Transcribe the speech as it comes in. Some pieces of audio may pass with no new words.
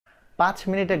5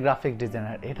 মিনিটে graphic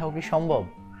designer, এটাও কি সম্ভব?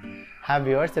 হ্যাঁ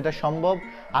ভিউয়ার্স, এটা সম্ভব।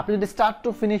 আপনি যদি স্টার্ট টু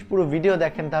ফিনিশ পুরো ভিডিও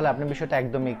দেখেন তাহলে আপনি বিষয়টা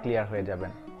একদমই ক্লিয়ার হয়ে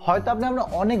যাবেন। হয়তো আপনি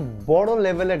অনেক বড়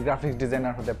লেভেলের গ্রাফিক্স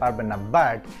ডিজাইনার হতে পারবেন না,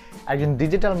 বাট একজন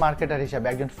ডিজিটাল মার্কেটার হিসাবে,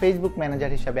 একজন ফেসবুক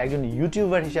ম্যানেজার হিসাবে, একজন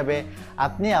ইউটিউবার হিসাবে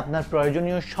আপনি আপনার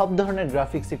প্রয়োজনীয় সব ধরনের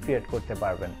গ্রাফিক্সই ক্রিয়েট করতে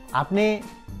পারবেন। আপনি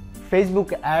Facebook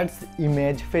ads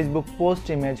image, Facebook post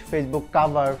image, Facebook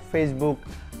cover, Facebook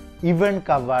event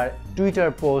cover, Twitter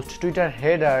post, Twitter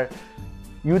header,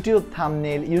 YouTube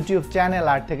thumbnail, YouTube channel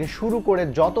art থেকে শুরু করে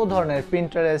যত ধরনের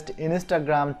পিন্টারেস্ট,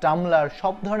 ইনস্টাগ্রাম, টামলার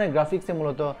সব ধরনের গ্রাফিক্সে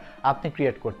মূলত আপনি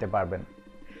ক্রিয়েট করতে পারবেন।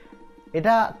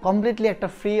 এটা কমপ্লিটলি একটা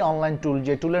ফ্রি অনলাইন টুল,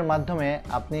 যে টুলের মাধ্যমে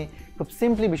আপনি খুব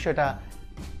সিম্পলি বিষয়টা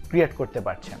ক্রিয়েট করতে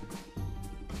পারছেন।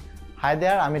 হাই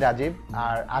দেয়ার, আমি রাজীব,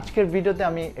 আর আজকের ভিডিওতে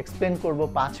আমি এক্সপ্লেন করব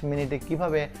 5 মিনিটে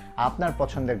কিভাবে আপনার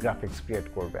পছন্দের গ্রাফিক্স ক্রিয়েট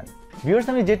করবেন। ভিউয়ার্স,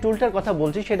 আমি যে টুলটার কথা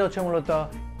বলছি সেটা হচ্ছে মূলত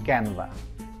ক্যানভা।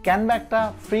 ক্যানভা একটা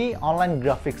ফ্রি অনলাইন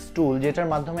গ্রাফিক্স টুল,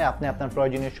 যেটার মাধ্যমে আপনি আপনার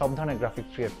প্রয়োজনীয় সব ধরনের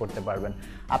গ্রাফিক্স ক্রিয়েট করতে পারবেন।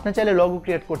 আপনি চাইলে লোগো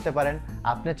ক্রিয়েট করতে পারেন,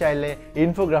 আপনি চাইলে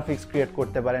ইনফোগ্রাফিক্স ক্রিয়েট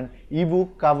করতে পারেন, ইবুক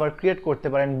কাভার ক্রিয়েট করতে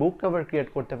পারেন, বুক কাভার ক্রিয়েট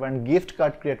করতে পারেন, গিফট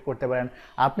কার্ড ক্রিয়েট করতে পারেন।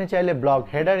 আপনি চাইলে blog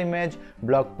header image,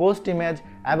 blog post image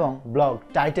এবং ব্লগ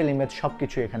টাইটেল ইমেজ সব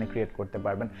কিছু এখানে ক্রিয়েট করতে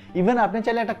পারবেন। ইভেন আপনি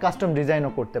চাইলে একটা কাস্টম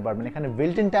ডিজাইনও করতে পারবেন। এখানে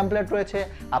বিল্ট ইন টেমপ্লেট রয়েছে,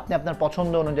 আপনি আপনার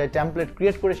পছন্দ অনুযায়ী টেমপ্লেট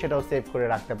ক্রিয়েট করে সেটাও সেভ করে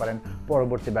রাখতে পারেন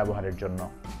পরবর্তী ব্যবহারের জন্য।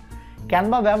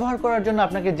 ক্যানভা ব্যবহার করার জন্য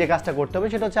আপনাকে যে কাজটা করতে হবে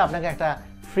সেটা হচ্ছে আপনাকে একটা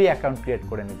ফ্রি অ্যাকাউন্ট ক্রিয়েট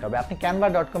করে নিতে হবে। আপনি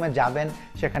canva.com-এ যাবেন,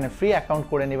 সেখানে ফ্রি অ্যাকাউন্ট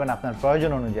করে নেবেন আপনার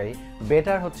প্রয়োজন অনুযায়ী।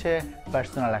 বেটার হচ্ছে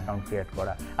পার্সোনাল অ্যাকাউন্ট ক্রিয়েট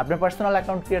করা। আপনি পার্সোনাল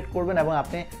অ্যাকাউন্ট ক্রিয়েট করবেন এবং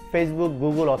আপনি ফেসবুক,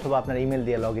 গুগল অথবা আপনার ইমেল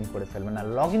দিয়ে লগ ইন করে ফেলবেন। আর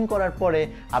লগ ইন করার পরে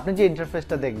আপনি যে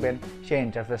ইন্টারফেসটা দেখবেন সেই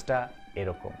ইন্টারফেসটা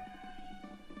এরকম।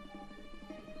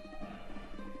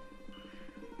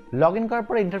 লগ ইন করার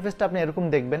পরে ইন্টারফেসটা আপনি এরকম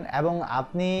দেখবেন এবং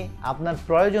আপনি আপনার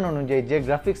প্রয়োজন অনুযায়ী যে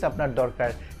গ্রাফিক্স আপনার দরকার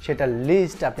সেটা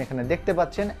লিস্ট আপনি এখানে দেখতে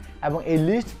পাচ্ছেন, এবং এই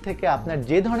লিস্ট থেকে আপনার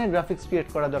যে ধরনের গ্রাফিক্স ক্রিয়েট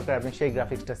করা দরকার আপনি সেই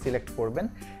গ্রাফিক্সটা সিলেক্ট করবেন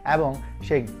এবং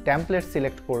সেই টেমপ্লেট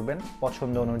সিলেক্ট করবেন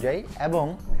পছন্দ অনুযায়ী, এবং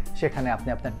সেখানে আপনি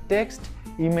আপনার টেক্সট,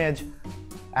 ইমেজ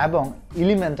এবং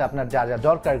এলিমেন্ট আপনার যা যা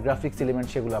দরকার গ্রাফিক্স এলিমেন্ট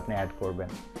সেগুলো আপনি অ্যাড করবেন।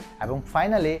 এবং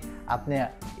ফাইনালি আপনি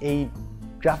এই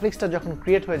গ্রাফিক্সটা যখন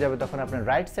ক্রিয়েট হয়ে যাবে তখন আপনার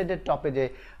রাইট সাইডের টপে যে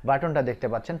বাটনটা দেখতে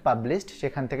পাচ্ছেন পাবলিশড,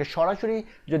 সেখান থেকে সরাসরি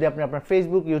যদি আপনি আপনার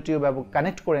ফেসবুক, ইউটিউব এবং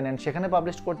কানেক্ট করে নেন সেখানে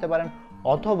পাবলিশ করতে পারেন,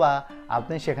 অথবা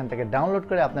আপনি সেখান থেকে ডাউনলোড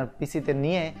করে আপনার পিসিতে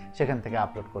নিয়ে সেখান থেকে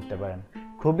আপলোড করতে পারেন।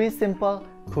 খুবই সিম্পল,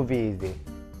 খুবই ইজি।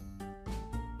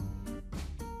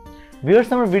 ভিউয়ার্স,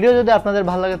 আমার ভিডিও যদি আপনাদের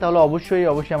ভালো লাগে তাহলে অবশ্যই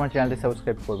আমার চ্যানেলটি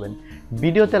সাবস্ক্রাইব করবেন,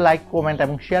 ভিডিওতে লাইক, কমেন্ট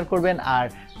এবং শেয়ার করবেন। আর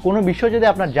কোনো বিষয় যদি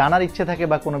আপনার জানার ইচ্ছে থাকে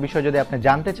বা কোনো বিষয় যদি আপনি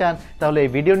জানতে চান তাহলে এই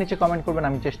ভিডিওর নিচে কমেন্ট করবেন,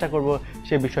 আমি চেষ্টা করব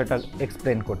সেই বিষয়টা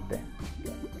এক্সপ্লেন করতে।